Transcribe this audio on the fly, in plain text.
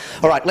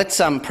All right, let's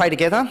pray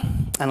together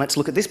and let's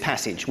look at this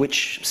passage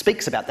which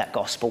speaks about that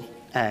gospel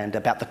and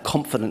about the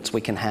confidence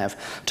we can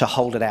have to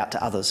hold it out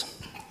to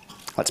others.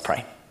 Let's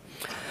pray.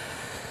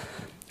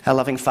 Our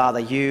loving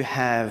Father, you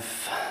have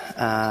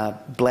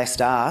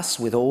blessed us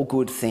with all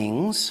good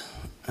things,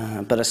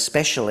 but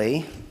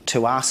especially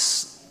to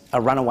us, a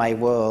runaway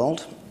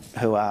world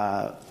who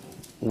are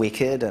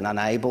wicked and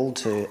unable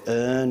to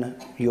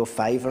earn your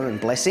favour and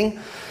blessing.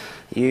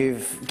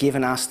 You've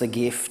given us the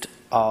gift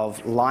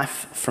of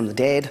life from the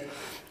dead,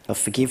 of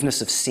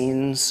forgiveness of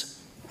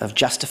sins, of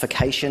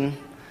justification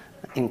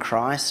in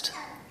Christ,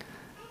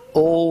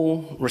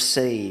 all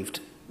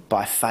received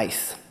by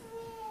faith,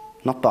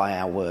 not by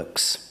our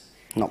works,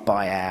 not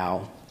by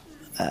our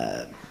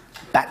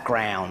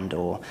background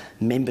or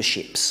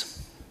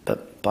memberships,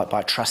 but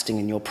by trusting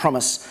in your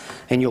promise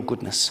and your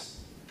goodness.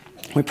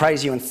 We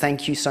praise you and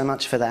thank you so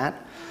much for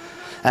that.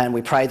 And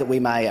we pray that we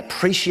may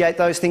appreciate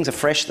those things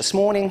afresh this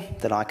morning,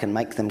 that I can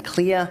make them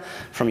clear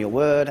from your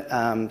word,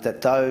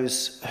 that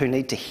those who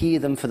need to hear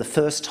them for the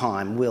first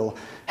time will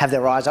have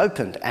their eyes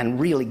opened and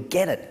really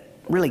get it,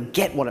 really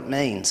get what it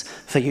means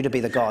for you to be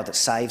the God that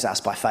saves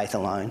us by faith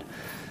alone.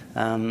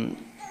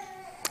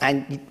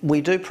 And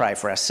we do pray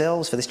for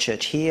ourselves, for this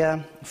church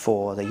here,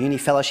 for the Uni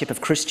Fellowship of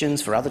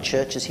Christians, for other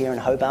churches here in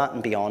Hobart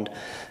and beyond,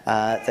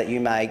 that you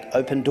may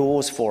open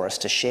doors for us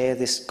to share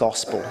this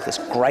gospel, this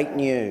great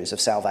news of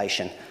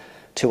salvation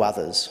to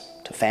others,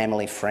 to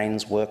family,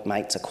 friends,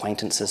 workmates,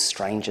 acquaintances,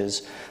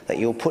 strangers, that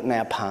you'll put in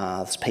our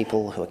paths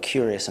people who are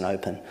curious and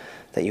open,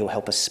 that you'll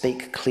help us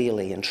speak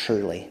clearly and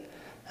truly,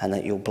 and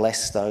that you'll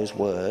bless those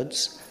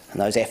words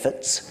and those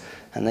efforts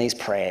and these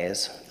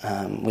prayers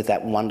with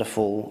that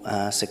wonderful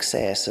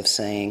success of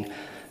seeing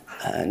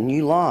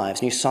new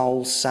lives, new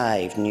souls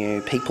saved, new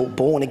people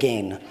born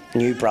again,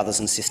 new brothers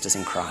and sisters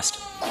in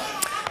Christ.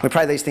 We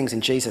pray these things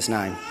in Jesus'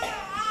 name.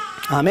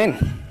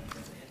 Amen.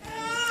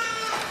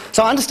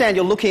 So I understand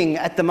you're looking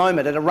at the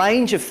moment at a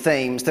range of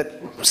themes that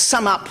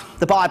sum up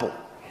the Bible,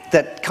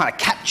 that kind of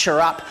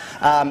capture up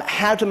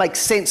how to make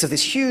sense of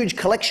this huge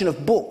collection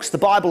of books. The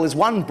Bible is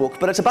one book,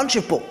 but it's a bunch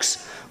of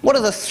books. What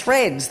are the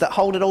threads that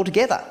hold it all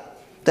together,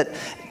 that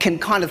can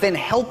kind of then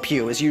help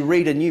you as you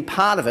read a new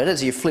part of it,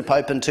 as you flip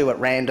open to at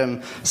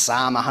random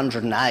Psalm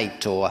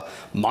 108 or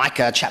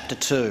Micah chapter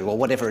 2 or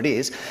whatever it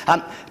is,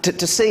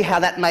 to see how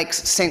that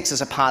makes sense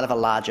as a part of a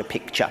larger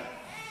picture.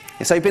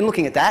 And so you've been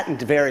looking at that in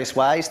various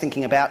ways,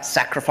 thinking about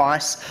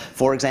sacrifice,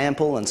 for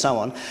example, and so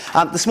on.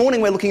 This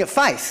morning we're looking at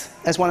faith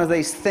as one of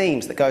these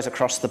themes that goes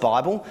across the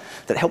Bible,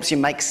 that helps you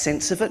make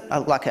sense of it,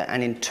 like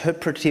an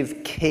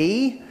interpretive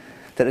key,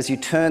 that as you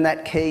turn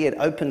that key it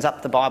opens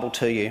up the Bible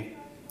to you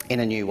in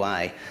a new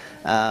way.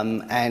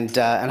 And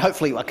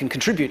hopefully I can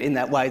contribute in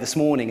that way this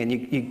morning and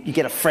you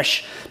get a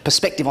fresh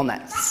perspective on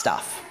that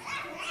stuff.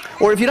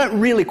 Or if you don't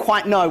really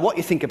quite know what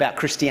you think about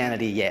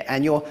Christianity yet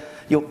and you're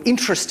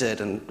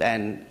interested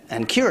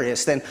and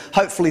curious, then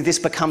hopefully this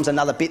becomes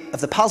another bit of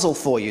the puzzle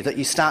for you, that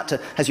you start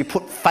to, as you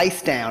put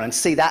faith down and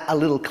see that a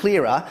little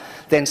clearer,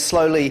 then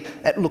slowly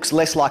it looks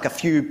less like a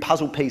few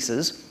puzzle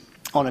pieces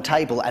on a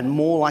table and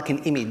more like an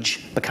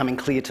image becoming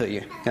clear to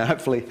you. Now,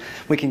 hopefully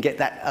we can get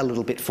that a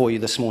little bit for you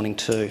this morning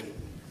too.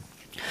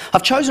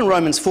 I've chosen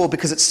Romans 4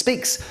 because it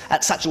speaks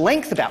at such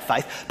length about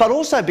faith, but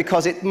also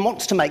because it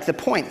wants to make the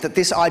point that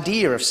this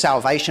idea of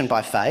salvation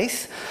by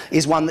faith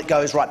is one that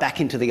goes right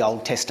back into the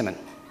Old Testament.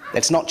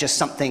 It's not just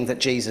something that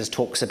Jesus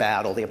talks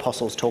about or the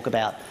apostles talk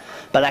about,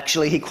 but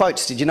actually he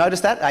quotes, did you notice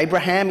that?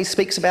 Abraham he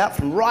speaks about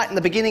from right in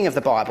the beginning of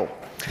the Bible.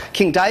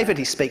 King David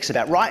he speaks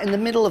about right in the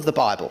middle of the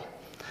Bible,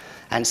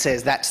 and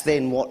says that's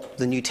then what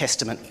the New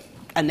Testament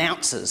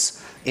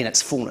announces in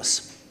its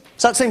fullness.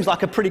 So it seems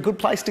like a pretty good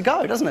place to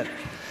go, doesn't it?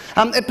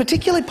 It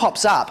particularly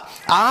pops up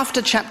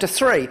after chapter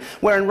 3,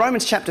 where in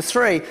Romans chapter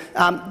 3,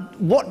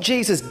 what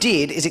Jesus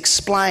did is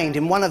explained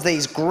in one of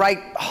these great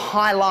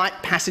highlight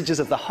passages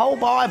of the whole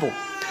Bible.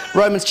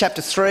 Romans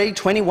chapter 3,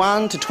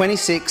 21 to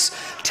 26,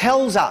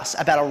 tells us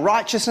about a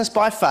righteousness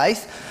by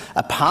faith,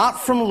 apart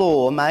from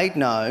law made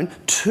known,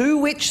 to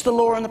which the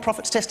law and the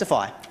prophets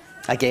testify.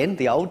 Again,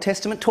 the Old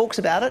Testament talks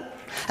about it,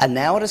 and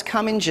now it has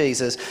come in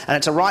Jesus, and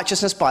it's a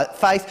righteousness by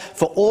faith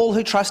for all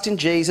who trust in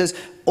Jesus.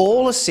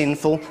 All are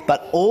sinful,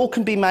 but all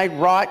can be made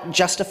right,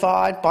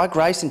 justified by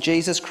grace in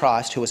Jesus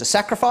Christ, who is a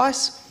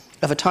sacrifice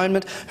of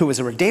atonement, who is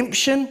a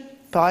redemption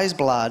by his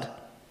blood,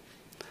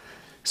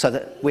 so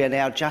that we are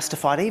now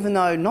justified, even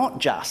though not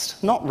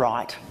just, not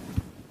right,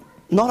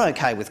 not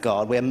okay with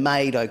God. We're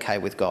made okay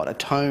with God,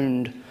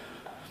 atoned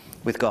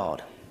with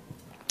God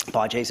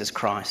by Jesus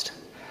Christ.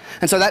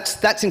 And so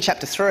that's in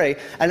chapter 3,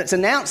 and it's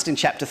announced in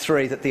chapter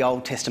 3 that the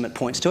Old Testament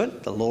points to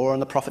it. The law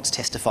and the prophets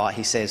testify,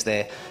 he says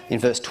there in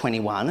verse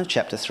 21 of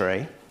chapter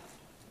 3.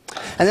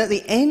 And at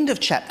the end of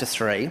chapter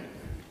 3,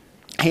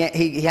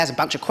 he has a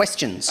bunch of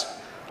questions,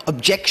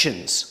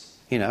 objections.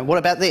 You know, what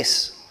about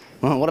this?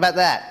 Well, what about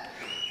that?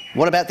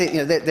 What about the,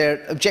 you know,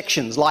 they're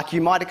objections like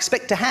you might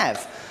expect to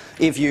have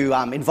if you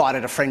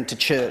invited a friend to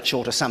church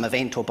or to some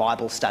event or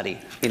Bible study.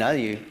 You know,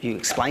 you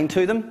explain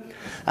to them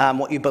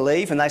what you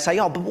believe, and they say,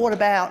 oh, but what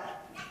about,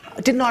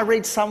 didn't I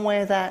read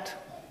somewhere that,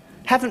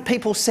 Haven't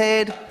people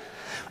said...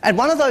 And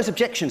one of those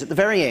objections at the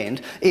very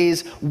end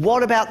is,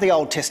 what about the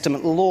Old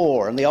Testament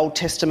law and the Old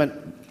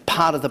Testament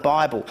part of the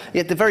Bible?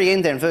 At the very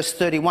end there in verse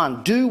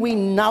 31, do we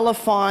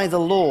nullify the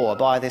law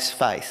by this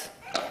faith?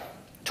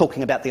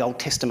 Talking about the Old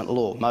Testament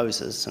law,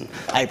 Moses and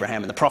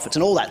Abraham and the prophets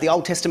and all that, the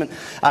Old Testament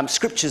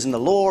scriptures and the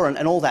law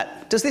and all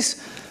that.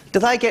 Do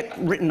they get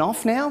written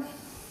off now?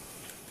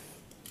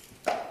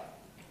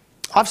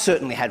 I've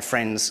certainly had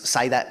friends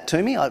say that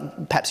to me,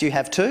 perhaps you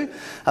have too,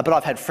 but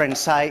I've had friends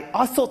say,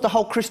 I thought the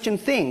whole Christian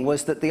thing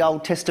was that the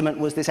Old Testament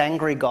was this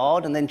angry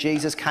God, and then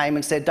Jesus came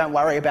and said, don't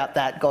worry about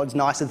that, God's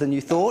nicer than you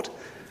thought.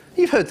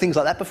 You've heard things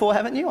like that before,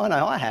 haven't you? I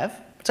know I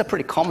have. It's a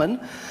pretty common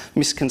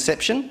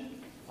misconception.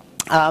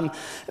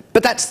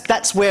 But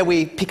that's where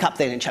we pick up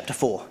then in chapter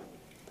 4.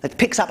 It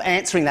picks up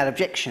answering that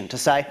objection to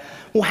say,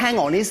 well, hang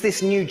on, is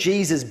this new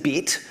Jesus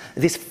bit,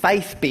 this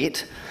faith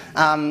bit,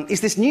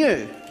 is this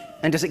new?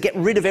 And does it get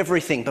rid of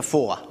everything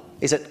before?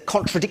 Is it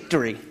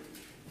contradictory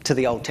to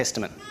the Old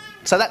Testament?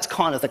 So that's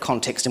kind of the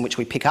context in which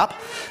we pick up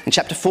in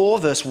chapter 4,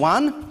 verse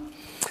 1.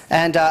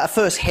 And a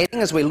first heading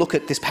as we look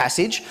at this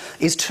passage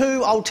is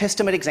 2 Old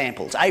Testament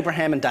examples,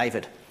 Abraham and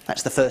David.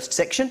 That's the first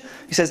section.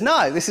 He says,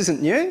 no, this isn't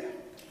new.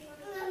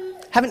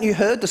 Haven't you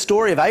heard the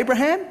story of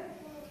Abraham?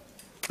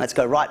 Let's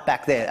go right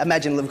back there.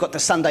 Imagine we've got the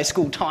Sunday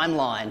school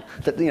timeline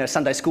that,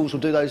 Sunday schools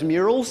will do those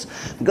murals.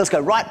 Let's go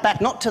right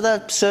back, not to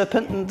the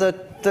serpent and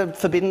the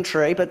forbidden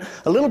tree, but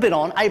a little bit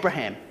on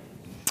Abraham.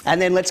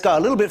 And then let's go a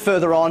little bit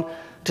further on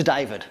to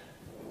David.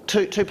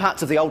 Two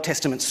parts of the Old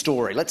Testament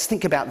story. Let's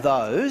think about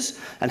those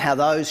and how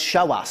those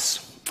show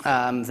us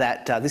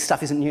that this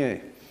stuff isn't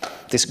new.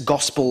 This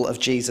gospel of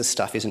Jesus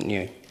stuff isn't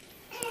new.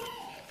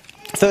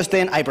 First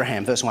then,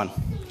 Abraham, verse 1.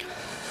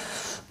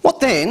 What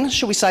then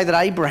shall we say that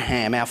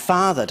Abraham, our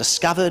father,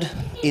 discovered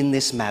in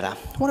this matter?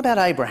 What about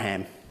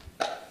Abraham?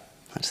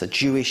 That's the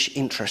Jewish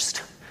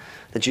interest.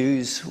 The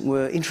Jews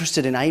were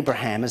interested in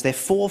Abraham as their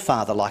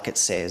forefather, like it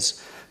says,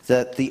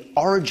 the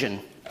origin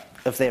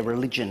of their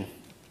religion,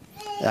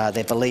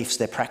 their beliefs,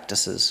 their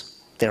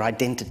practices, their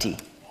identity.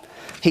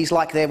 He's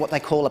like what they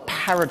call a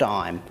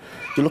paradigm.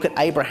 You look at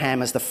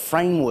Abraham as the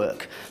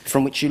framework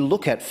from which you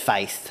look at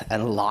faith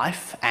and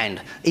life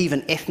and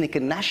even ethnic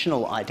and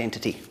national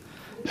identity.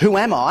 Who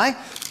am I?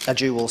 A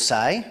Jew will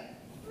say,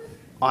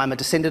 I'm a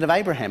descendant of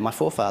Abraham, my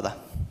forefather.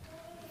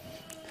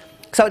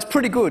 So it's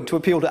pretty good to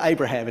appeal to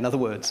Abraham, in other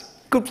words.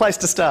 Good place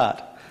to start.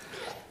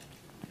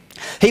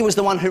 He was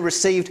the one who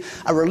received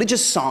a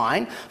religious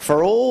sign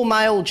for all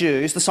male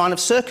Jews, the sign of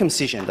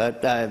circumcision,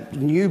 the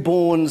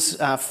newborn's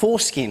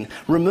foreskin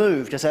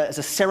removed as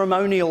a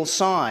ceremonial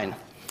sign.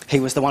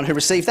 He was the one who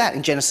received that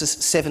in Genesis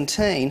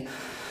 17.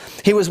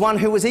 He was one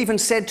who was even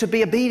said to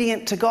be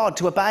obedient to God,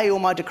 to obey all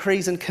my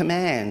decrees and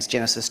commands,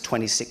 Genesis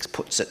 26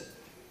 puts it.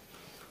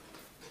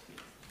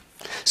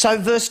 So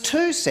verse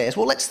 2 says,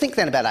 well, let's think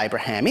then about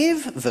Abraham.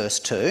 If,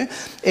 verse 2,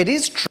 it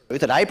is true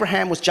that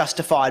Abraham was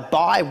justified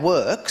by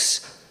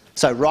works,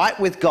 so right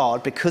with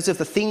God because of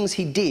the things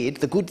he did,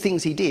 the good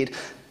things he did,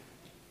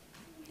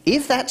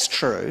 if that's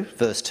true,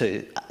 verse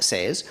 2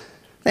 says,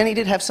 then he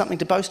did have something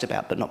to boast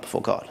about, but not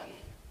before God.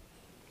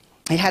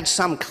 He had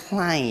some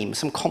claim,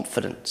 some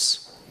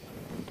confidence.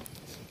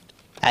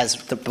 As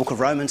the book of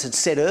Romans had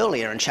said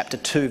earlier in chapter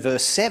 2,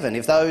 verse 7,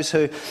 if those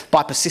who,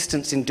 by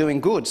persistence in doing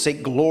good,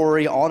 seek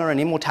glory, honour and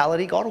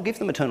immortality, God will give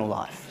them eternal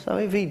life. So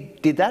if he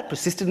did that,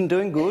 persisted in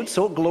doing good,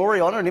 sought glory,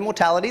 honour and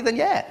immortality, then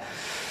yeah,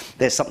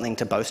 there's something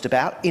to boast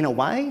about in a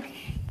way.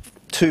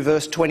 2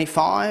 verse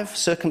 25,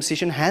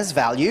 circumcision has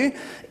value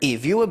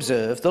if you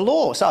observe the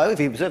law. So if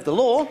he observed the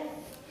law,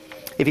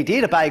 if he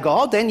did obey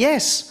God, then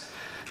yes,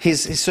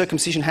 his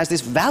circumcision has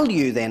this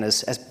value then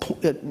as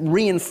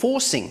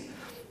reinforcing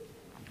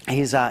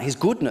his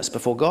goodness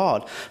before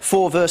God.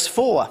 4 verse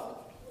 4,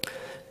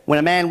 when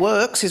a man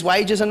works, his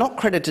wages are not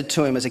credited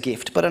to him as a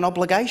gift, but an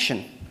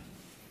obligation.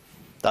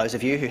 Those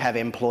of you who have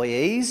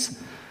employees,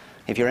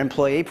 if your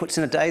employee puts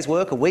in a day's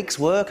work, a week's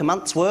work, a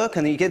month's work,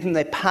 and then you give them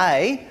their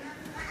pay,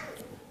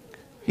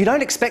 you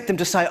don't expect them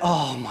to say,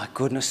 oh my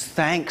goodness,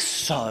 thanks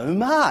so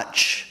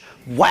much.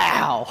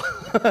 Wow,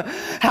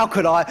 how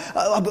could I,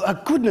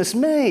 goodness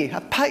me,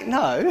 a pay,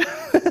 no.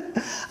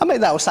 I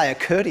mean, they'll say a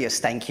courteous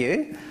thank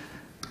you.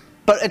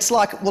 But it's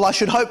like, well, I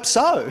should hope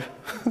so.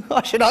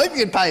 I should hope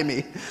you'd pay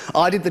me.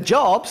 I did the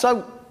job,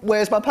 so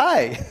where's my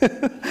pay?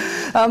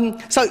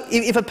 So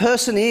if a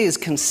person is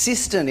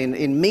consistent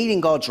in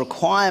meeting God's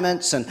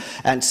requirements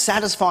and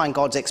satisfying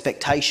God's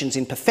expectations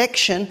in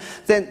perfection,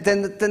 then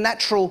the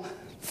natural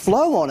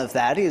flow on of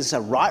that is a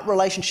right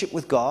relationship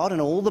with God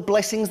and all the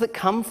blessings that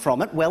come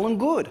from it, well and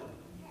good.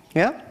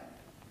 Yeah?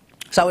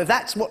 So if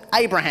that's what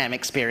Abraham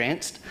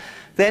experienced,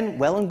 then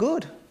well and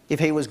good. If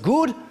he was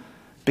good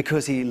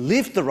because he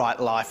lived the right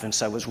life and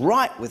so was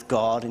right with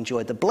God,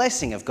 enjoyed the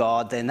blessing of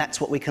God, then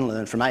that's what we can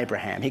learn from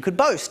Abraham. He could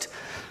boast,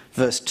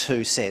 verse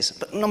 2 says.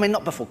 But I mean,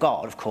 not before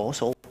God, of course.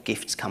 All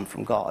gifts come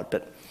from God.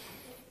 But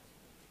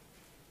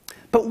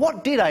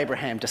what did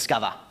Abraham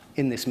discover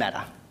in this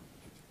matter?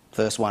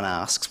 Verse 1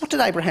 asks, what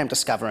did Abraham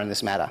discover in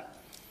this matter?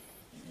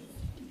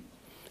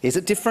 Is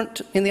it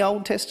different in the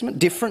Old Testament?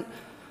 Different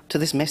to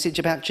this message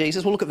about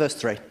Jesus? Well, look at verse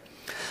 3.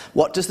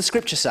 What does the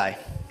Scripture say?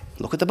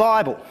 Look at the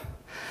Bible.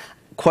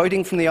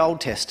 Quoting from the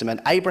Old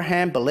Testament,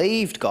 Abraham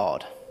believed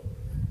God,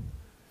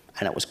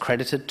 and it was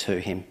credited to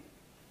him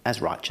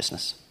as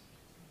righteousness.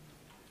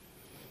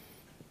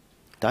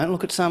 Don't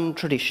look at some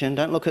tradition.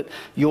 Don't look at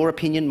your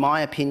opinion,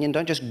 my opinion.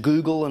 Don't just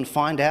Google and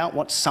find out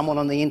what someone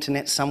on the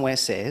internet somewhere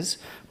says.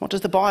 What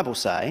does the Bible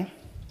say?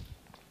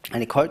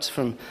 And he quotes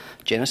from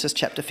Genesis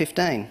chapter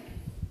 15,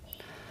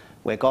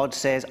 where God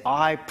says,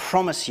 I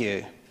promise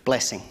you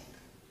blessing.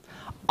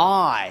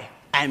 I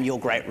am your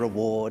great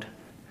reward.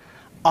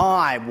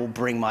 I will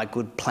bring my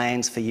good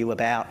plans for you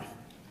about.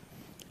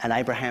 And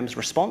Abraham's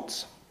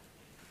response?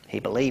 He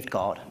believed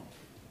God,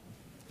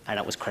 and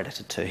it was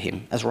credited to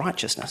him as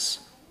righteousness.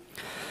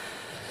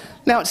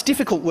 Now, it's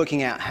difficult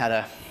working out how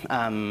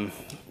to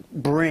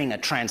bring a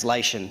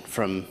translation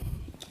from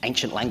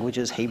ancient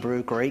languages,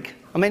 Hebrew, Greek.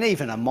 I mean,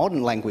 even a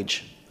modern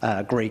language,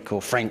 Greek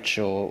or French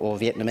or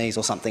Vietnamese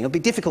or something. It would be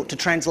difficult to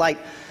translate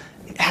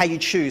how you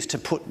choose to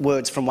put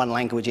words from one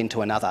language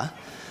into another.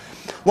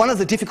 One of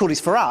the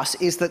difficulties for us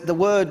is that the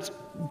word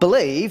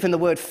believe and the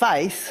word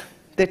faith,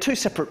 they're two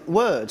separate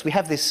words. We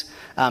have this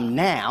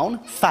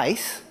noun,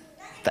 faith,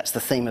 that's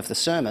the theme of the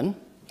sermon,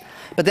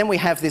 but then we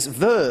have this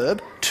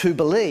verb, to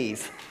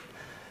believe.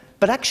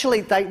 But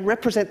actually they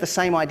represent the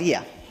same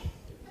idea.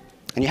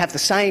 And you have the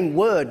same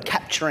word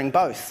capturing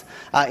both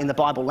in the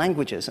Bible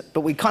languages.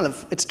 But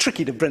it's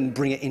tricky to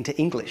bring it into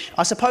English.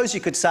 I suppose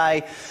you could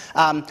say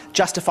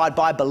justified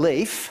by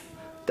belief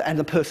and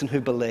the person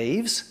who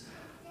believes.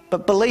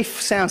 But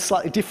belief sounds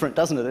slightly different,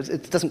 doesn't it?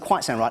 It doesn't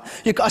quite sound right.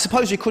 I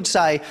suppose you could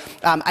say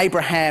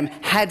Abraham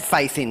had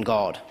faith in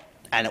God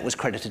and it was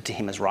credited to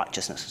him as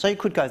righteousness. So you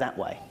could go that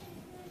way.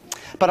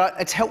 But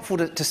it's helpful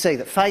to see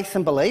that faith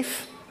and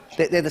belief,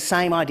 they're the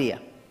same idea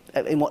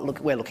in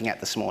what we're looking at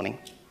this morning.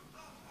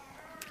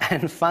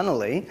 And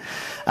funnily,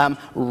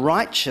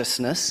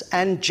 righteousness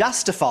and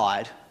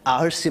justified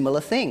are a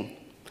similar thing.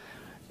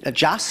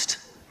 Just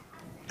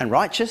and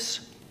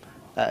righteous,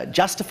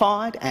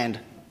 justified and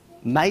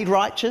made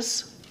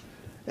righteous.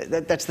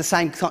 That's the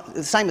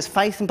same as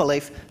faith and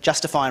belief,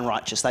 justify and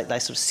righteous. They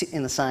sort of sit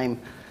in the same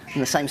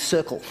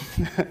circle,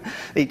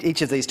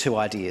 each of these two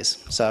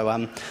ideas.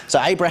 So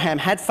Abraham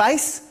had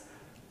faith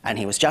and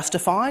he was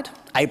justified.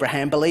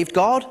 Abraham believed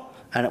God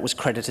and it was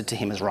credited to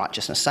him as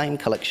righteousness. Same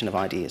collection of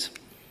ideas.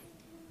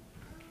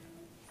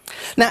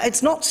 Now,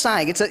 it's not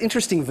saying, it's an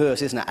interesting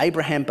verse, isn't it?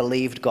 Abraham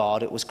believed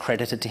God, it was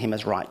credited to him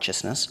as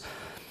righteousness.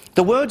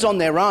 The words on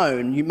their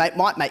own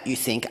might make you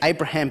think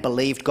Abraham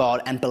believed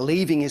God, and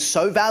believing is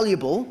so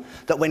valuable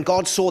that when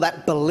God saw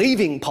that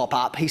believing pop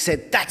up, he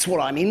said, that's what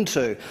I'm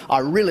into. I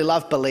really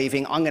love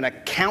believing. I'm going to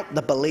count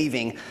the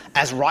believing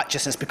as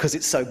righteousness because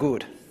it's so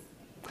good.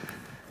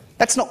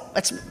 That's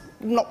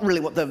not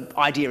really what the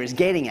idea is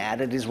getting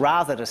at. It is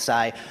rather to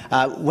say,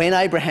 when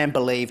Abraham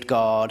believed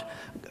God,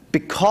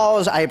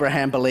 because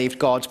Abraham believed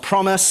God's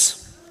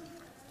promise,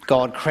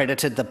 God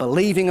credited the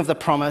believing of the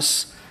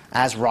promise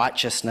as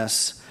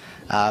righteousness.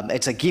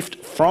 It's a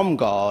gift from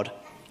God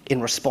in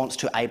response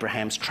to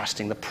Abraham's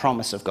trusting the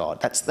promise of God.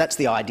 That's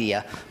the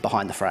idea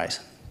behind the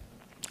phrase.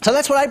 So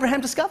that's what Abraham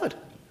discovered.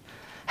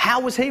 How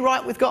was he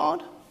right with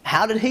God?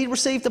 How did he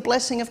receive the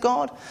blessing of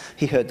God?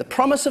 He heard the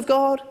promise of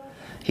God.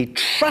 He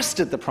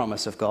trusted the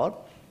promise of God,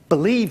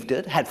 believed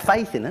it, had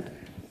faith in it,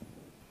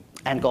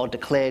 and God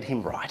declared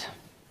him right.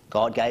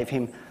 God gave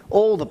him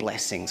all the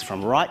blessings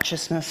from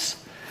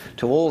righteousness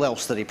to all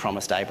else that he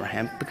promised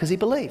Abraham because he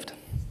believed.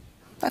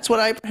 That's what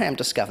Abraham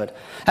discovered.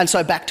 And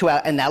so back to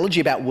our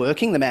analogy about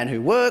working, the man who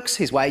works,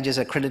 his wages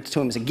are credited to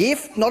him as a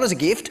gift, not as a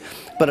gift,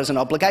 but as an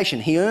obligation.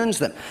 He earns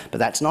them. But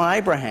that's not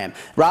Abraham.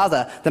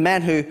 Rather, the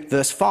man who,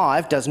 verse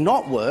 5, does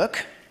not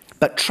work,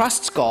 but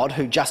trusts God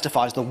who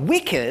justifies the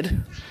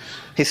wicked,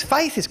 his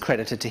faith is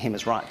credited to him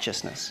as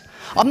righteousness.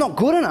 I'm not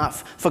good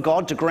enough for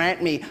God to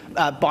grant me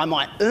by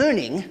my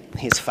earning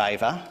his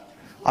favour.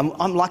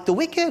 I'm like the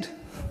wicked.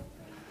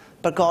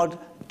 But God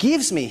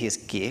gives me his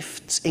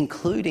gifts,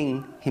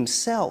 including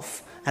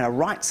himself and a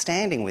right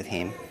standing with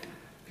him,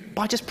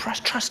 by just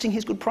trusting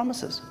his good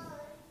promises.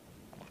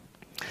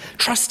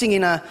 Trusting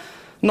in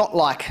not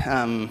like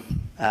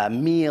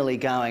merely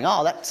going,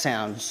 oh, that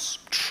sounds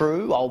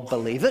true, I'll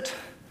believe it.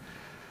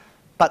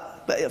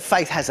 But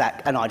faith has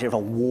an idea of a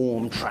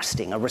warm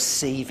trusting, a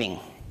receiving.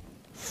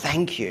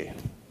 Thank you.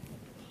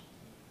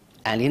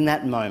 And in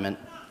that moment,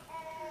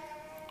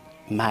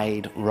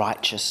 made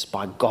righteous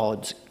by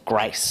God's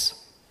grace.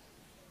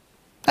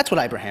 That's what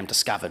Abraham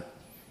discovered,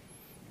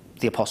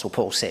 the Apostle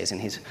Paul says in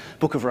his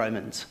book of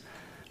Romans.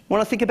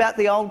 Want to think about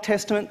the Old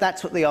Testament?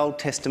 That's what the Old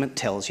Testament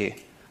tells you.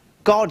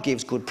 God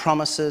gives good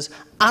promises,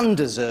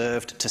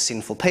 undeserved to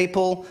sinful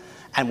people,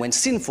 and when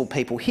sinful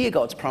people hear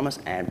God's promise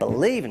and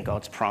believe in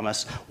God's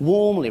promise,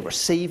 warmly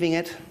receiving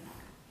it,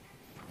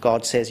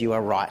 God says, you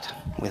are right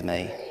with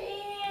me.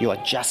 You are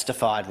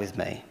justified with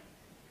me.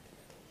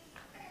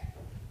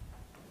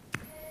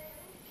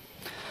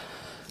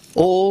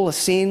 All have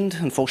sinned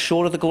and fall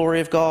short of the glory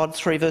of God,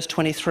 3 verse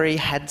 23,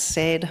 had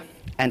said,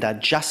 and are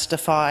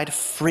justified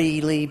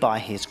freely by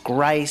his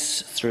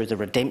grace through the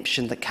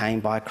redemption that came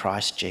by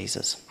Christ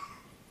Jesus.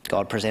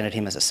 God presented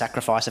him as a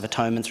sacrifice of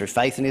atonement through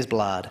faith in his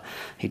blood.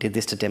 He did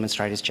this to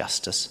demonstrate his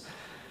justice.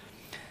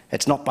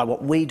 It's not by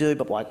what we do,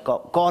 but what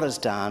God has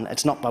done.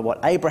 It's not by what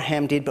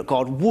Abraham did, but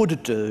God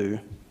would do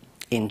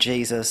in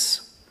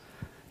Jesus,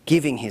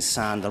 giving his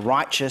Son, the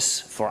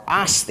righteous, for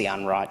us, the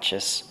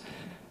unrighteous,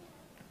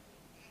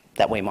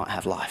 that we might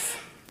have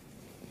life.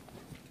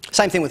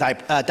 Same thing with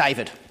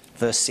David,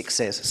 verse 6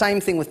 says.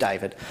 Same thing with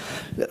David.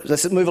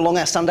 Let's move along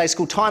our Sunday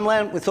school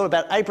timeline. We thought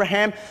about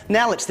Abraham.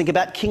 Now let's think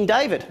about King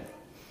David,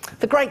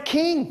 the great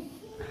king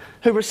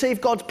who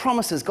received God's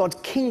promises, God's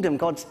kingdom,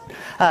 God's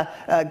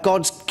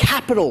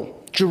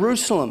capital,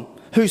 Jerusalem,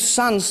 whose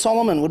son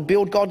Solomon would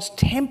build God's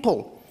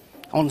temple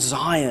on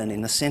Zion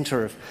in the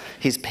centre of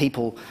his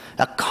people.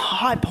 A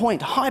high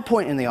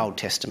point in the Old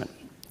Testament.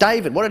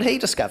 David, what did he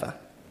discover?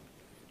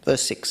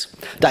 Verse 6.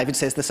 David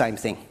says the same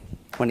thing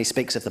when he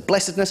speaks of the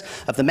blessedness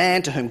of the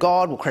man to whom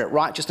God will credit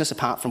righteousness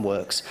apart from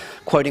works.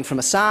 Quoting from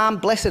a psalm,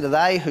 "Blessed are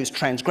they whose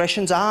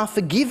transgressions are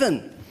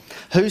forgiven,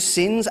 whose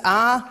sins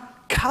are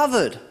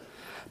covered.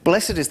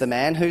 Blessed is the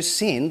man whose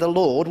sin the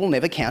Lord will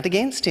never count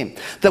against him."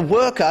 The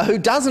worker who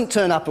doesn't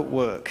turn up at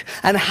work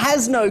and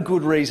has no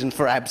good reason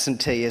for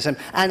absenteeism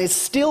and is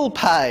still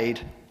paid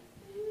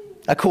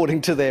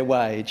according to their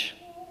wage.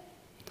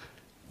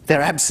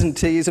 Their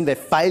absenteeism, their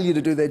failure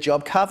to do their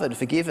job covered,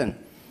 forgiven,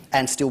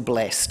 and still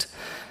blessed.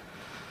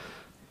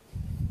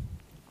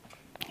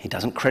 He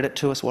doesn't credit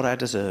to us what I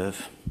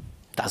deserve,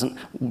 doesn't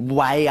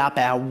weigh up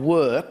our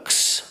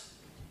works,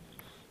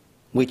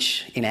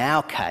 which in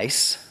our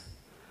case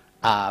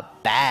are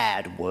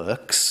bad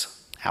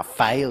works, our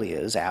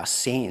failures, our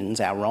sins,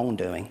 our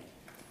wrongdoing,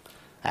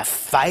 our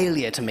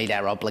failure to meet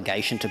our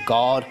obligation to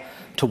God,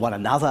 to one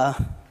another,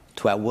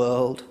 to our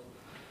world.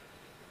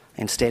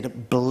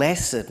 Instead,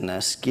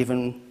 blessedness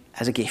given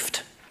as a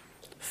gift.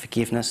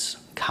 Forgiveness,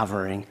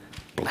 covering,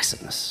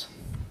 blessedness.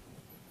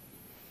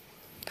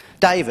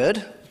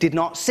 David did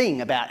not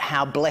sing about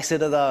how blessed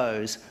are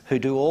those who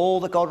do all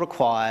that God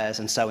requires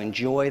and so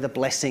enjoy the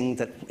blessing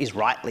that is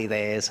rightly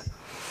theirs.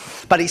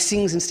 But he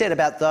sings instead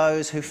about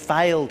those who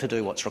fail to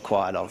do what's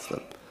required of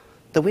them.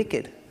 The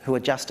wicked who are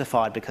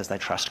justified because they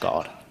trust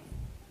God.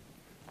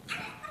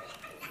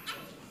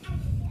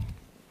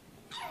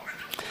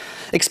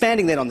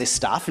 Expanding then on this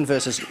stuff in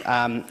verses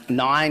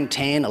 9,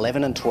 10,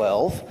 11 and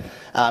 12,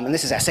 and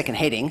this is our second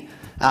heading,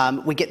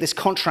 we get this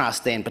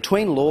contrast then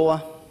between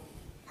law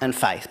and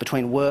faith,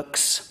 between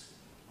works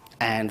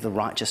and the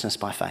righteousness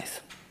by faith.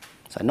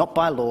 So not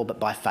by law but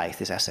by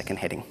faith is our second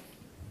heading.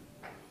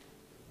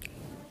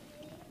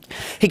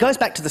 He goes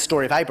back to the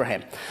story of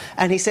Abraham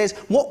and he says,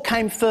 what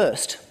came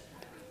first?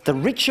 The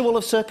ritual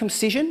of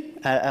circumcision,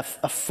 a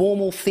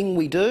formal thing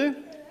we do,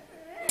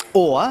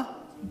 or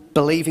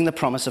believing the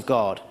promise of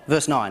God?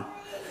 Verse 9.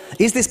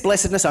 Is this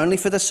blessedness only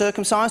for the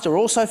circumcised or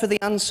also for the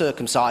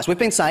uncircumcised? We've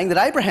been saying that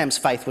Abraham's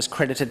faith was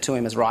credited to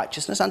him as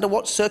righteousness. Under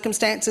what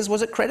circumstances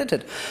was it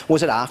credited?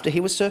 Was it after he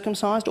was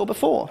circumcised or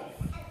before?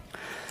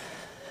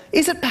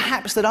 Is it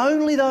perhaps that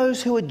only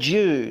those who are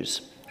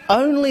Jews,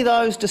 only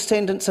those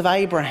descendants of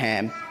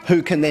Abraham,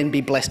 who can then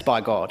be blessed by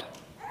God?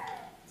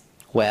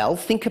 Well,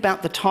 think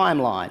about the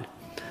timeline.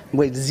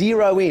 We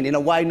zero in a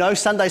way no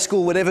Sunday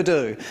school would ever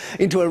do,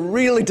 into a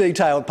really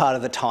detailed part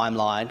of the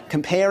timeline,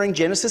 comparing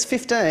Genesis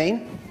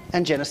 15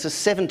 and Genesis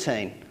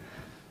 17.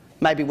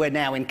 Maybe we're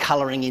now in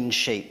colouring in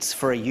sheets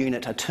for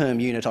a term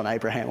unit on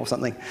Abraham or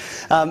something.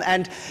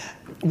 And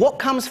what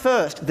comes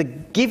first, the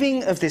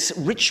giving of this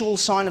ritual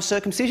sign of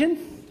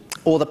circumcision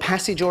or the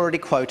passage already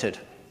quoted?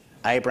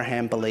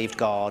 Abraham believed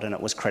God and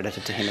it was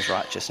credited to him as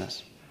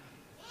righteousness.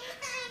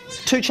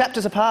 2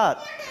 chapters apart.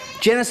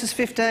 Genesis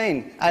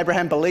 15,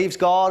 Abraham believes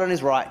God and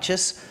is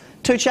righteous.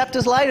 2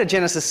 chapters later,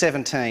 Genesis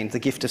 17, the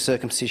gift of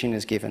circumcision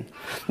is given.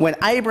 When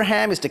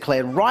Abraham is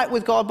declared right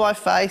with God by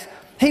faith,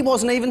 he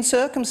wasn't even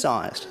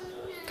circumcised.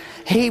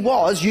 He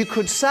was, you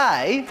could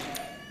say,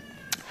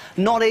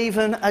 not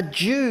even a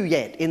Jew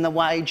yet in the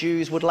way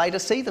Jews would later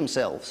see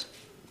themselves.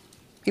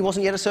 He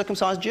wasn't yet a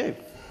circumcised Jew.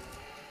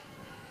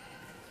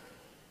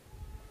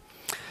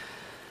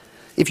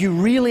 If you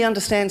really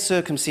understand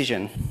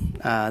circumcision,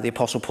 the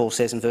Apostle Paul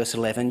says in verse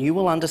 11, you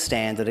will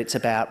understand that it's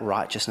about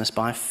righteousness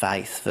by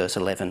faith, verse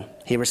 11.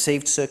 He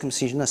received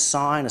circumcision, a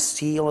sign, a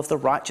seal of the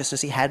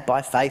righteousness he had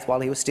by faith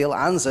while he was still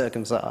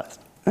uncircumcised.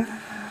 If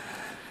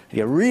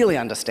you really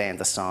understand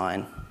the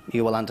sign,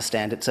 you will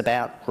understand it's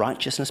about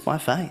righteousness by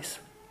faith.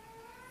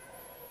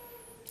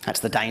 That's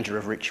the danger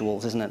of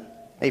rituals, isn't it?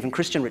 Even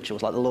Christian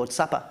rituals like the Lord's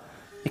Supper.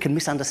 You can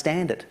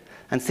misunderstand it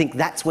and think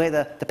that's where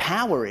the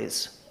power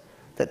is.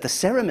 That the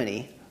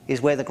ceremony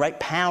is where the great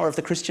power of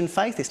the Christian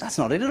faith is. That's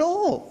not it at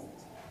all.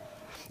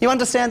 You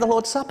understand the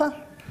Lord's Supper?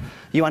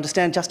 You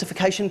understand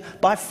justification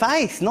by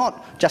faith,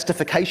 not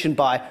justification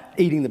by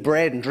eating the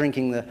bread and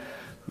drinking the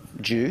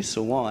juice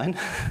or wine.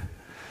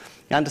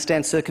 You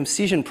understand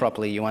circumcision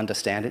properly, you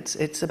understand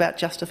it's about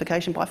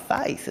justification by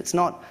faith. It's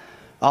not,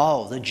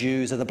 oh, the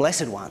Jews are the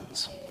blessed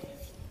ones.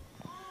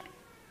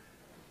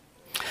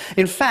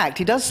 In fact,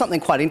 he does something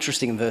quite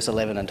interesting in verse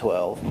 11 and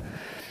 12.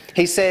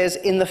 He says,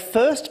 in the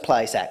first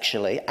place,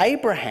 actually,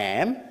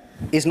 Abraham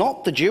is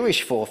not the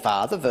Jewish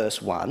forefather,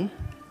 verse 1,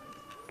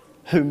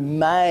 who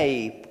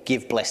may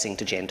give blessing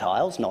to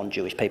Gentiles,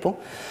 non-Jewish people.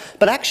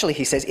 But actually,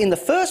 he says, in the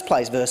first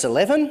place, verse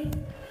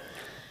 11,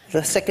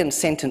 the second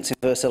sentence in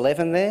verse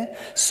 11 there,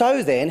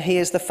 so then he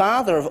is the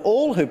father of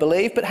all who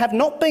believe but have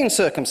not been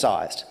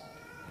circumcised,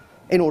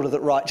 in order that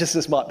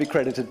righteousness might be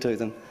credited to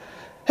them.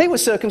 He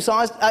was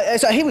circumcised,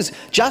 so he was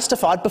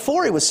justified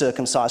before he was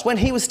circumcised, when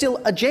he was still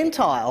a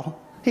Gentile.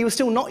 He was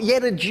still not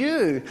yet a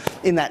Jew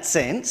in that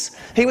sense.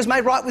 He was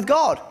made right with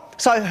God.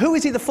 So who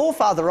is he the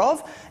forefather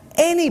of?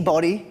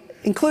 Anybody,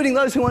 including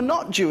those who are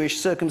not Jewish,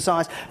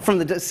 circumcised from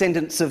the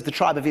descendants of the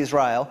tribe of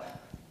Israel.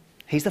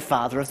 He's the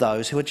father of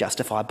those who are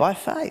justified by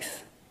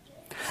faith.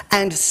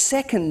 And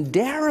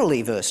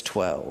secondarily, verse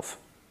 12,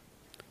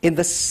 in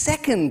the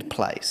second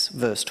place,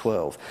 verse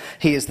 12,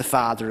 he is the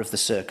father of the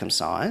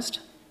circumcised.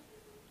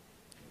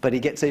 But he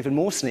gets even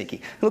more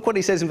sneaky. Look what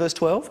he says in verse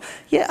 12.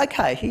 Yeah,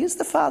 okay, he is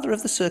the father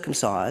of the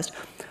circumcised,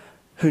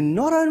 who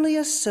not only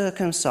is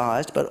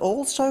circumcised, but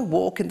also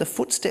walk in the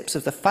footsteps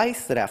of the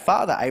faith that our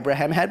father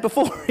Abraham had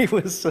before he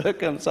was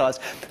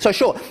circumcised. So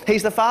sure,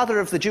 he's the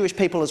father of the Jewish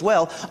people as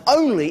well,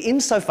 only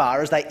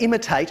insofar as they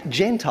imitate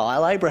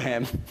Gentile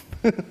Abraham.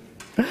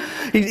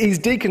 He's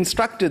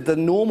deconstructed the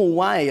normal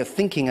way of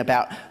thinking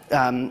about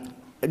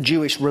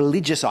Jewish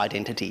religious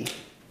identity,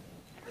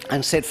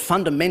 and said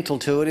fundamental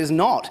to it is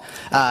not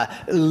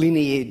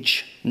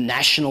lineage,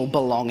 national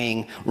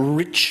belonging,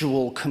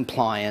 ritual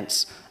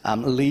compliance,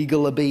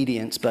 legal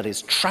obedience, but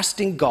is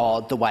trusting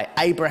God the way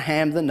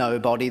Abraham, the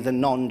nobody, the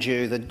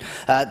non-Jew,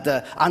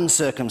 the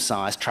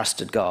uncircumcised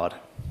trusted God.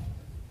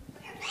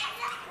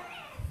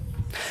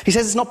 He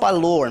says it's not by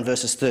law in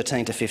verses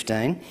 13 to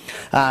 15.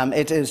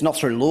 It is not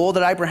through law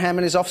that Abraham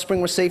and his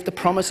offspring received the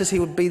promises he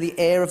would be the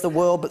heir of the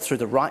world, but through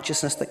the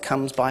righteousness that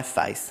comes by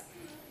faith.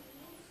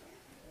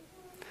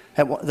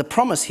 The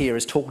promise here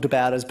is talked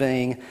about as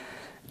being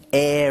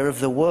heir of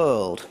the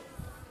world.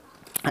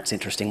 That's an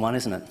interesting one,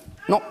 isn't it?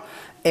 Not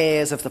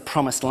heirs of the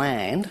promised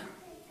land,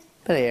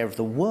 but heir of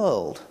the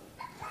world.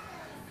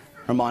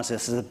 Reminds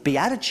us of the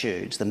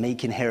Beatitudes, the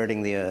meek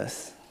inheriting the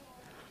earth.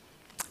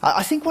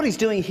 I think what he's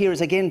doing here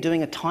is, again,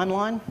 doing a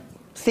timeline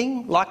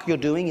thing, like you're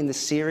doing in this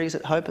series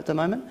at Hope at the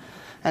moment,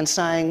 and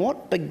saying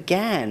what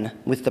began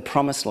with the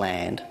promised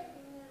land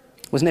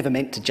was never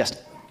meant to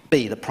just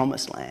be the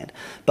promised land,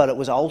 but it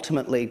was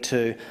ultimately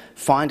to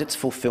find its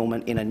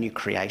fulfilment in a new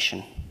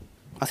creation.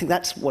 I think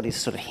that's what he's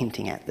sort of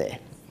hinting at there.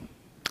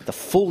 The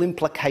full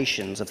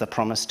implications of the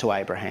promise to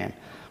Abraham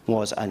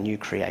was a new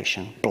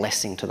creation,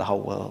 blessing to the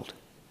whole world.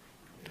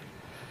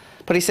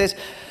 But he says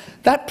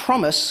that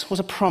promise was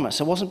a promise,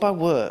 it wasn't by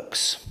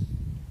works.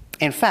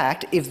 In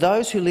fact, if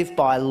those who live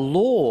by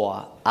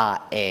law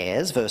are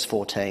heirs, verse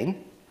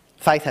 14,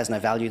 faith has no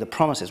value, the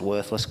promise is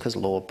worthless because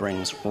law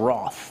brings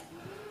wrath.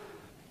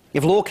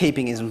 If law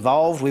keeping is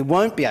involved, we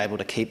won't be able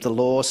to keep the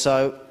law,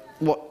 so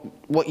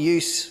what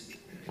use?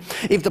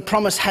 If the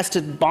promise has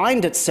to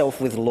bind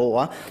itself with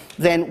law,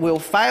 then we'll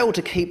fail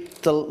to keep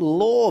the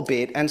law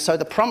bit, and so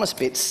the promise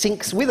bit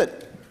sinks with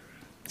it.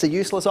 It's a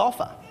useless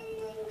offer.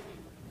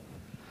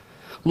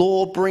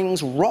 Law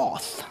brings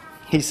wrath,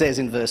 he says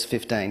in verse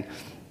 15,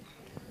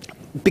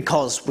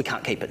 because we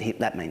can't keep it,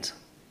 that means.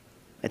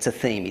 It's a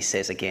theme, he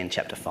says again,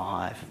 chapter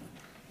 5,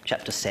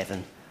 chapter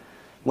 7.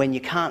 When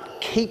you can't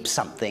keep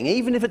something,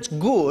 even if it's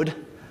good,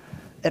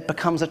 it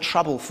becomes a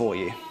trouble for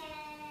you.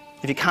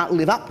 If you can't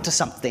live up to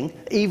something,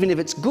 even if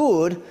it's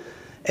good,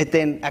 it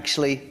then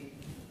actually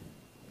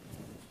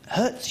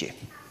hurts you.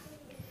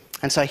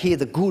 And so here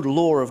the good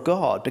law of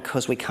God,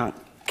 because we can't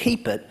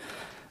keep it,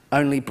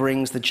 only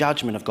brings the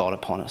judgment of God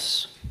upon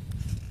us.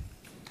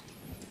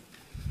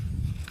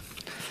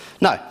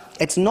 No,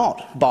 it's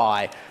not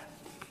by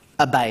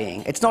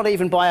obeying. It's not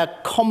even by a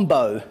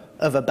combo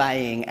of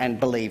obeying and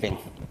believing.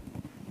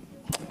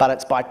 But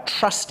it's by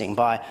trusting,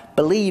 by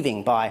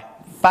believing, by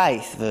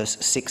faith, verse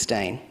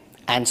 16.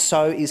 And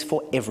so is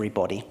for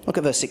everybody. Look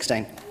at verse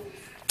 16.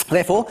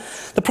 Therefore,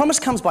 the promise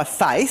comes by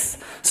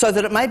faith, so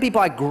that it may be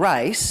by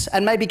grace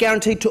and may be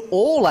guaranteed to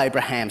all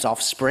Abraham's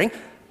offspring.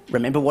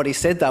 Remember what he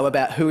said, though,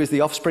 about who is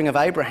the offspring of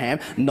Abraham,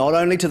 not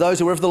only to those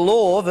who are of the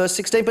law, verse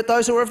 16, but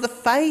those who are of the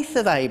faith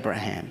of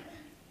Abraham.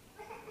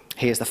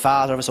 He is the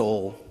father of us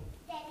all.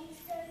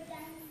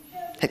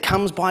 It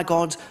comes by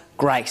God's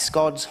grace,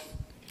 God's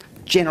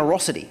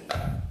generosity.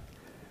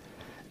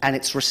 And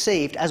it's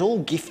received, as all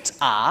gifts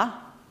are,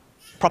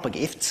 proper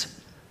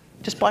gifts,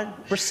 just by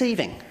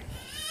receiving,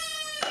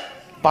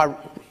 by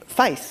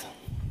faith.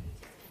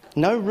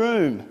 No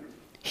room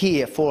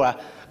here for a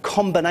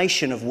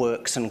combination of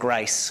works and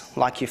grace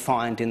like you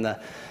find in the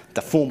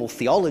formal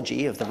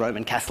theology of the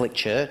Roman Catholic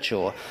Church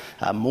or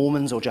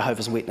Mormons or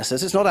Jehovah's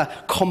Witnesses. It's not a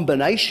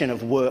combination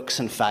of works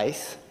and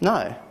faith.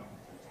 No.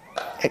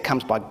 It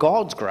comes by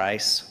God's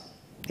grace.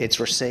 It's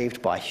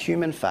received by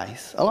human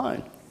faith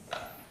alone.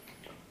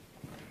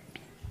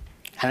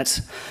 And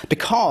it's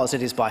because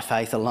it is by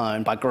faith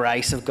alone, by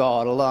grace of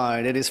God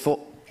alone, it is for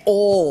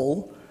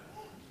all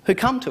who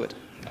come to it.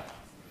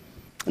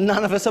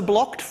 None of us are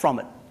blocked from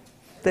it.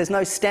 There's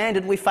no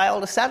standard we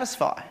fail to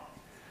satisfy.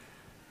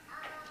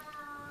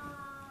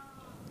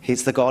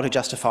 He's the God who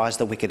justifies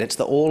the wicked. It's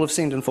the all have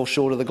sinned and fall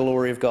short of the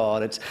glory of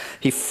God.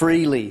 He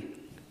freely,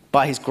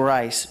 by his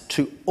grace,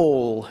 to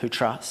all who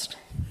trust.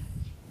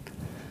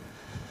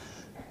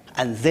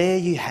 And there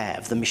you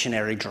have the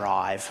missionary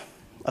drive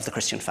of the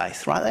Christian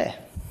faith, right there.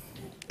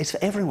 It's for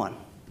everyone.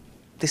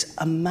 This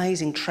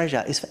amazing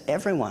treasure is for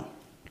everyone.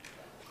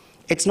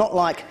 It's not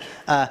like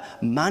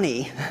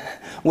money,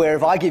 where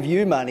if I give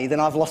you money,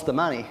 then I've lost the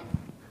money.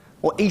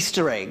 Or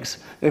Easter eggs.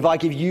 If I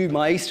give you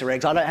my Easter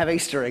eggs, I don't have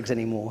Easter eggs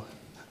anymore.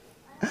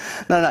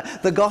 No.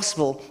 The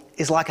gospel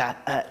is like an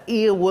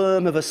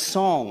earworm of a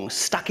song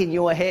stuck in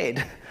your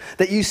head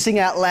that you sing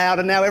out loud,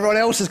 and now everyone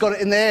else has got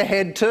it in their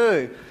head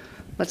too.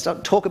 Let's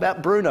not talk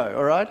about Bruno,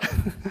 all right?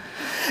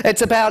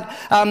 It's about,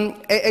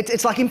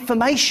 it's like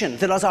information,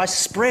 that as I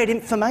spread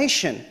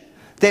information,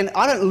 then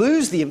I don't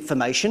lose the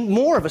information.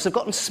 More of us have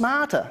gotten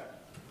smarter.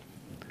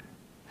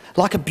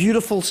 Like a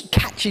beautiful,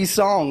 catchy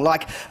song,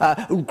 like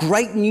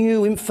great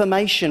new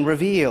information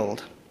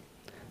revealed.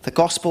 The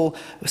gospel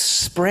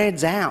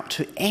spreads out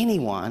to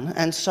anyone,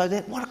 and so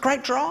what a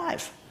great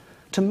drive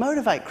to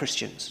motivate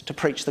Christians to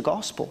preach the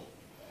gospel.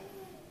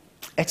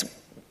 It's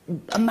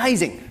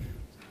amazing,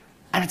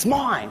 and it's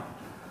mine,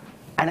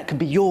 and it can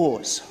be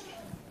yours.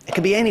 It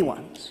can be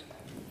anyone's.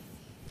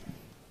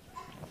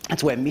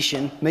 That's where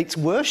mission meets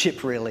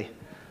worship, really.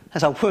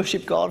 As I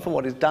worship God for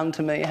what he's done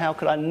to me, how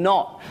could I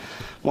not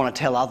want to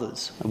tell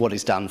others of what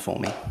he's done for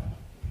me?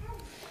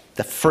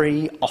 The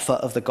free offer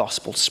of the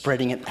gospel,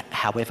 spreading it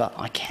however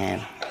I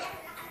can.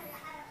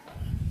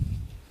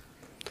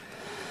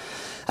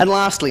 And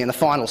lastly, in the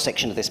final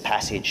section of this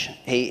passage,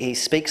 he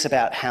speaks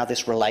about how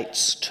this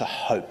relates to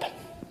hope.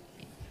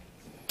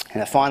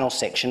 In the final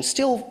section,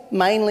 still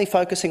mainly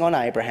focusing on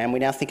Abraham, we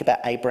now think about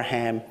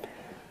Abraham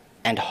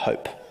and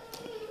hope.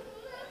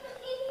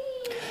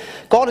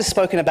 God is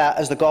spoken about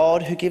as the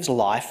God who gives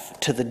life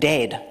to the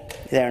dead.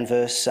 There in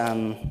verse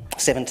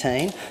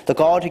 17, the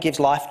God who gives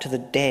life to the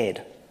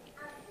dead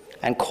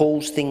and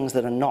calls things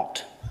that are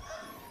not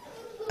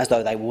as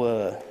though they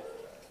were.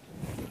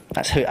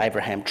 That's who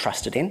Abraham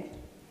trusted in.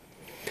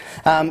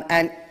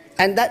 And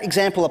that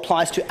example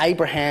applies to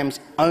Abraham's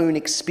own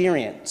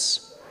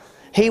experience.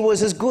 He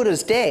was as good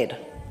as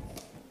dead,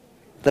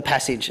 the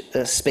passage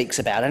speaks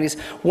about, and his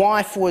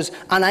wife was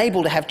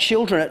unable to have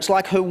children. It's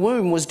like her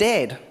womb was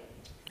dead,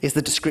 is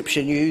the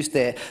description used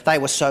there. They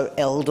were so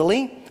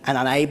elderly and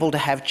unable to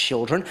have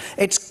children.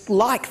 It's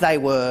like they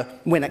were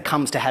when it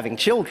comes to having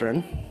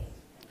children,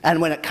 and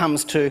when it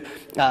comes to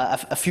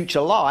a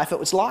future life, it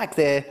was like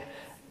they're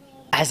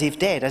as if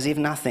dead, as if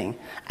nothing.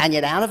 And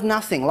yet out of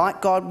nothing,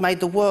 like God made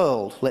the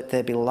world, let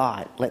there be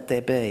light, let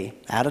there be,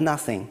 out of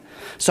nothing.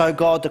 So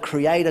God, the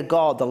creator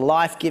God, the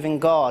life-giving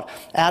God,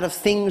 out of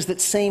things that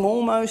seem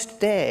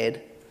almost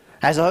dead,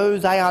 as though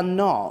they are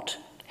not,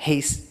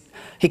 he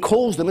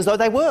calls them as though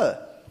they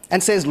were,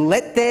 and says,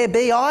 let there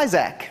be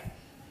Isaac.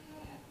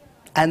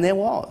 And there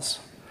was.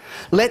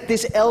 Let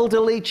this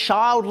elderly,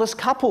 childless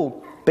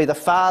couple be the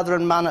father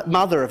and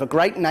mother of a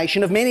great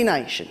nation of many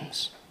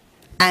nations.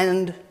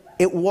 And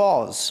it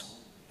was.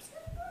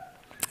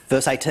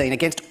 Verse 18,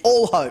 against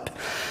all hope,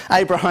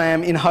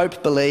 Abraham in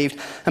hope believed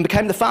and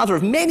became the father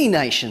of many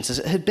nations, as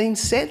it had been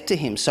said to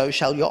him, so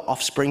shall your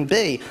offspring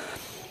be.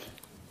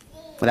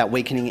 Without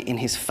weakening in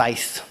his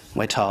faith,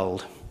 we're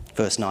told.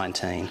 Verse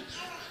 19.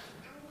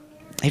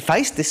 He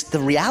faced the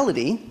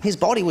reality. His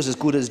body was as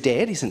good as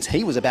dead, since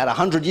he was about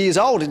 100 years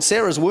old, and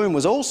Sarah's womb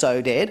was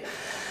also dead.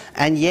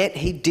 And yet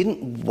he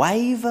didn't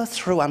waver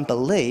through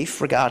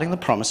unbelief regarding the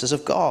promises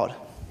of God.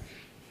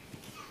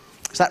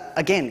 So that,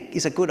 again,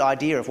 is a good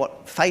idea of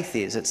what faith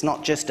is. It's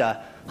not just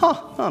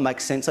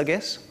makes sense, I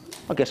guess.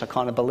 I guess I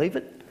kind of believe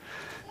it.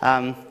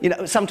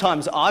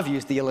 Sometimes I've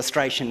used the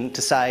illustration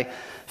to say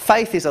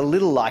faith is a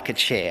little like a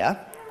chair,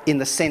 in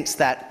the sense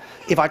that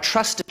if I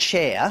trust a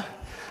chair,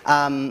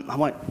 I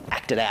won't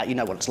act it out, you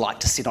know what it's like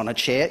to sit on a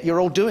chair. You're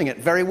all doing it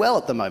very well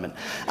at the moment.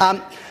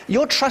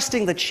 You're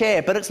trusting the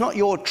chair, but it's not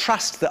your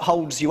trust that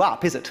holds you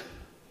up, is it?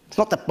 It's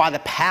not by the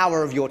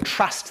power of your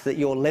trust that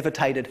you're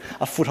levitated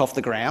a foot off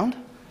the ground.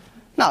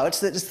 No, it's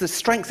the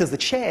strength of the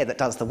chair that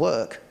does the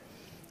work.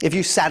 If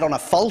you sat on a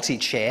faulty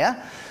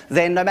chair,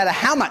 then no matter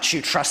how much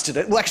you trusted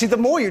it, well, actually, the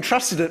more you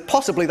trusted it,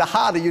 possibly the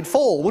harder you'd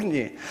fall, wouldn't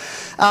you?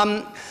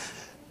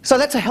 So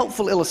that's a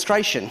helpful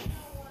illustration.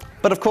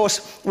 But of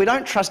course, we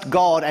don't trust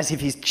God as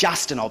if he's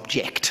just an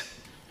object,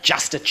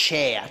 just a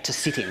chair to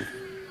sit in.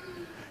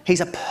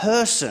 He's a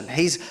person.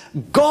 He's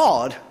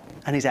God,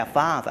 and he's our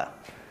Father.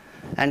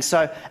 And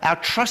so our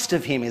trust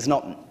of him is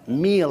not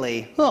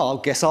merely, I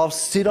guess I'll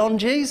sit on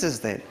Jesus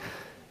then.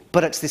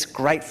 But it's this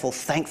grateful,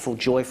 thankful,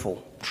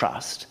 joyful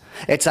trust.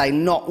 It's a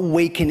not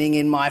weakening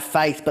in my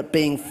faith, but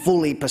being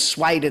fully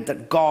persuaded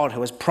that God,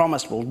 who has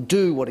promised, will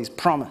do what he's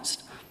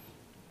promised.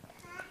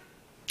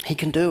 He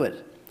can do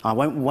it. I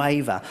won't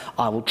waver.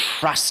 I will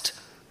trust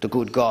the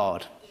good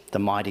God, the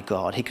mighty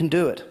God. He can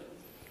do it.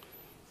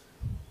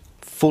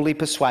 fully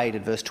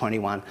persuaded, verse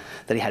 21,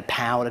 that he had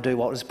power to do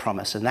what was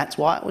promised. And that's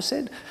why it was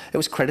said, it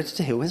was credited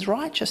to him with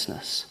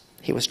righteousness.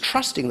 He was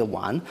trusting the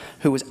one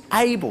who was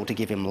able to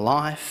give him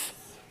life,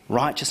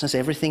 righteousness,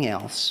 everything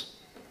else.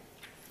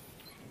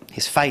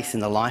 His faith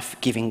in the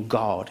life-giving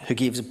God who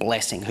gives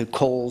blessing, who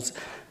calls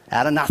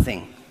out of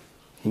nothing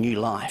new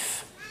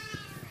life.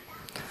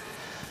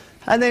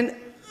 And then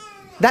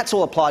that's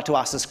all applied to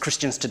us as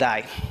Christians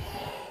today.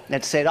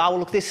 It said, oh, well,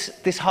 look,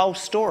 this whole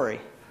story,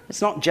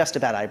 it's not just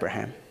about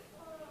Abraham,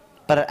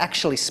 but it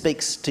actually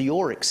speaks to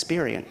your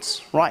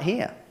experience right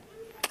here.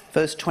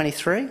 Verse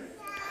 23,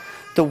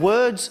 the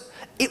words,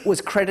 it was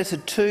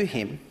credited to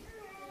him,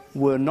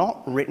 were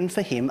not written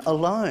for him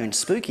alone.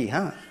 Spooky,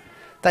 huh?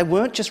 They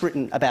weren't just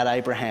written about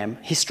Abraham,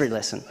 history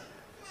lesson.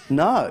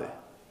 No.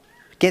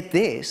 Get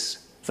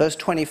this, verse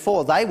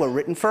 24, they were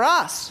written for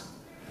us,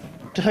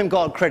 to whom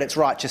God credits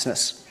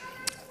righteousness,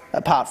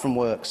 apart from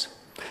works.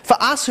 For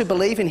us who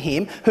believe in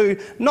him, who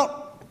not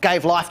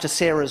gave life to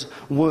Sarah's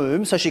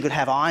womb so she could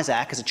have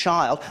Isaac as a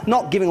child,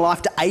 not giving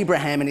life to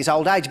Abraham in his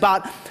old age,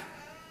 but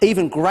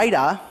even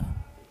greater,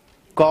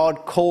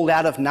 God called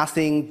out of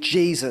nothing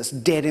Jesus,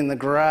 dead in the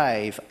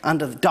grave,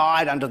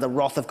 died under the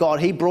wrath of God.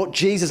 He brought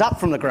Jesus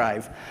up from the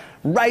grave,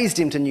 raised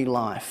him to new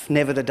life,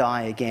 never to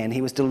die again.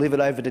 He was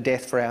delivered over to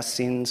death for our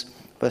sins,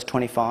 verse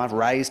 25,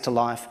 raised to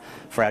life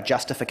for our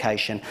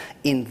justification.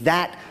 In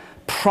that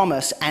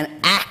promise and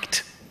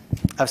act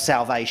of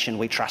salvation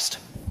we trust.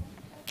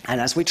 And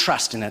as we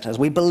trust in it, as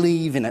we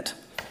believe in it,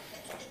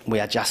 we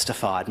are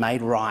justified,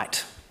 made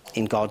right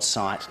in God's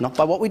sight, not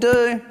by what we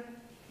do,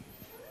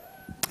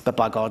 but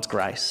by God's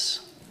grace.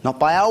 Not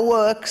by our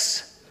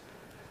works,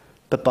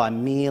 but by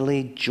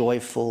merely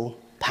joyful,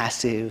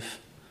 passive,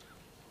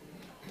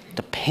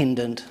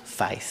 dependent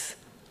faith.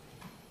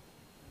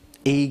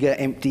 Eager,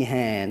 empty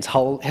hands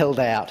held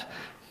out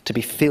to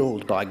be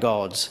filled by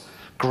God's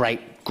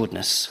great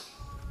goodness.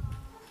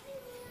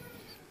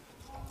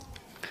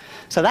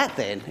 So that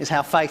then is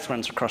how faith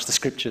runs across the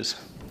scriptures.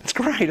 It's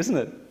great, isn't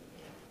it?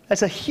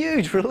 It's a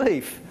huge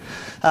relief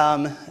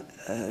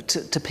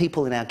to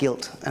people in our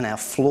guilt and our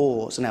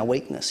flaws and our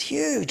weakness.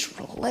 Huge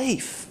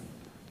relief.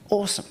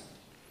 Awesome.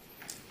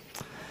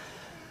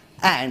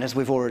 And as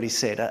we've already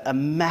said, a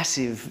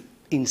massive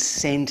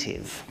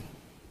incentive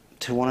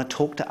to want to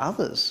talk to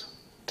others,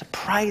 to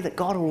pray that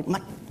God will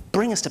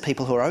bring us to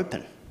people who are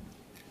open,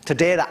 to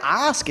dare to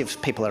ask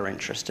if people are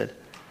interested,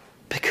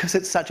 because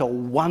it's such a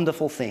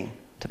wonderful thing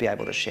to be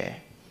able to share.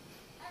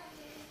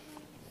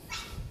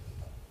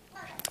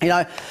 You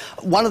know,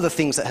 one of the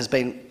things that has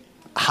been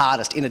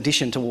hardest, in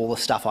addition to all the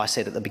stuff I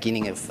said at the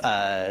beginning of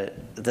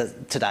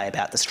today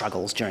about the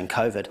struggles during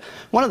COVID,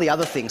 one of the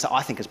other things that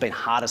I think has been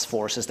hardest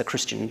for us as the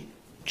Christian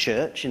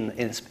church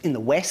in the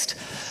West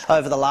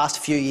over the last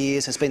few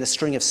years has been the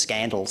string of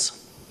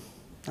scandals.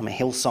 I mean,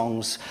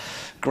 Hillsong's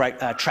great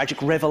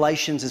tragic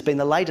revelations has been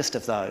the latest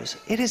of those.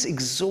 It is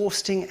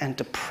exhausting and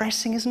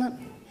depressing, isn't it?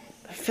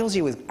 It fills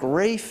you with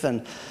grief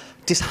and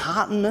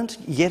disheartenment.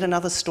 Yet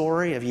another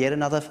story of yet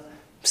another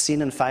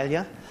sin and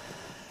failure.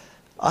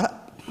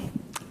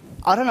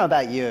 I don't know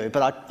about you,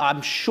 but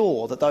I'm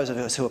sure that those of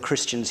us who are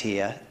Christians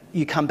here,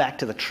 you come back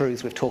to the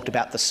truths we've talked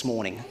about this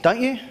morning,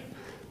 don't you?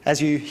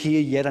 As you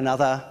hear yet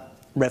another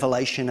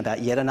revelation about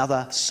yet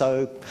another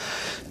so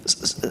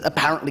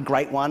apparently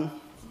great one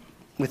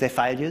with their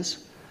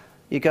failures,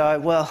 you go,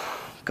 well,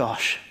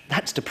 gosh,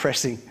 that's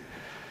depressing.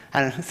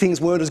 And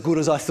things weren't as good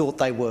as I thought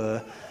they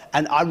were.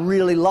 And I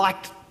really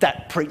liked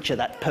that preacher,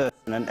 that person,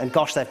 and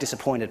gosh, they've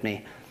disappointed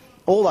me.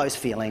 All those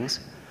feelings.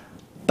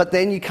 But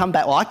then you come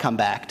back, well, I come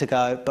back to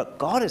go, but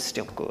God is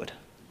still good.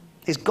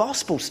 His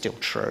gospel's still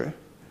true.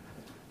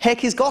 Heck,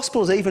 his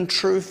gospel is even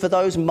true for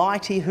those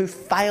mighty who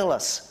fail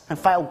us and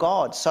fail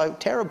God so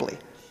terribly.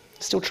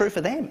 It's still true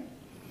for them.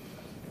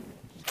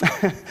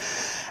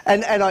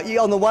 and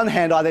on the one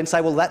hand, I then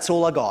say, well, that's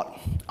all I got.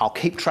 I'll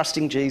keep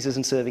trusting Jesus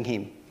and serving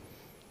him.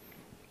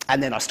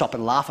 And then I stop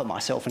and laugh at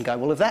myself and go,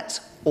 well, if that's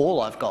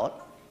all I've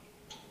got,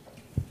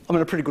 I'm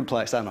in a pretty good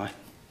place, aren't I?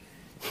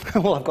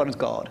 All I've got is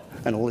God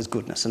and all his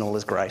goodness and all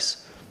his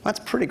grace. That's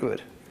pretty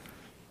good.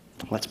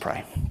 Let's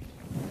pray.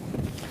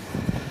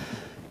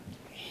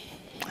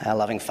 Our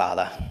loving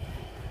Father,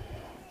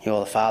 you're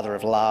the Father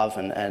of love,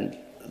 and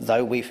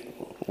though we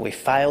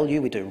fail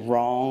you, we do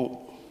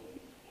wrong,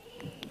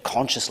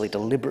 consciously,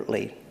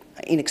 deliberately,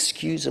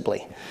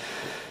 inexcusably,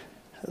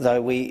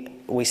 though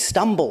we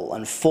stumble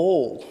and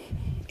fall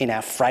in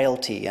our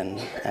frailty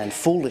and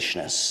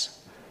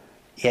foolishness,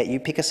 yet you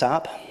pick us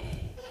up,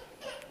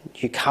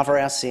 you cover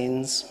our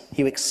sins,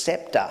 you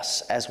accept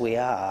us as we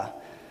are,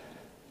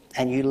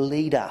 and you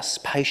lead us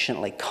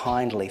patiently,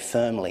 kindly,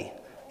 firmly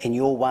in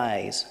your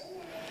ways.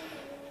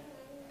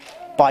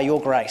 By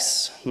your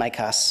grace, make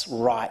us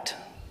right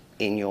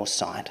in your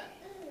sight.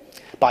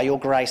 By your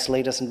grace,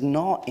 lead us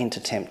not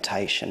into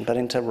temptation, but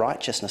into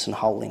righteousness and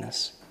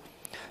holiness.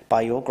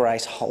 By your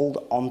grace,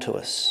 hold on to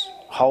us,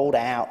 hold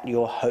out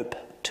your hope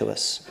to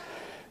us,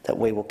 that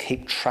we will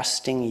keep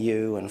trusting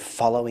you and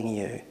following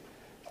you.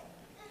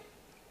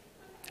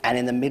 And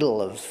in the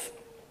middle of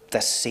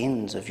the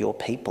sins of your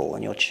people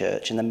and your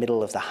church, in the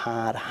middle of the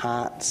hard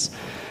hearts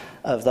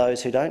of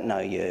those who don't know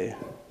you.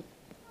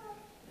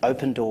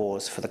 Open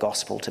doors for the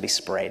gospel to be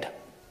spread.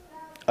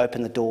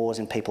 Open the doors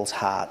in people's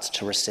hearts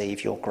to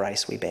receive your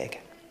grace, we beg.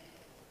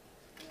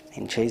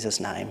 In Jesus'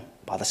 name,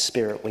 by the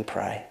Spirit we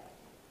pray.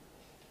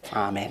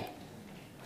 Amen.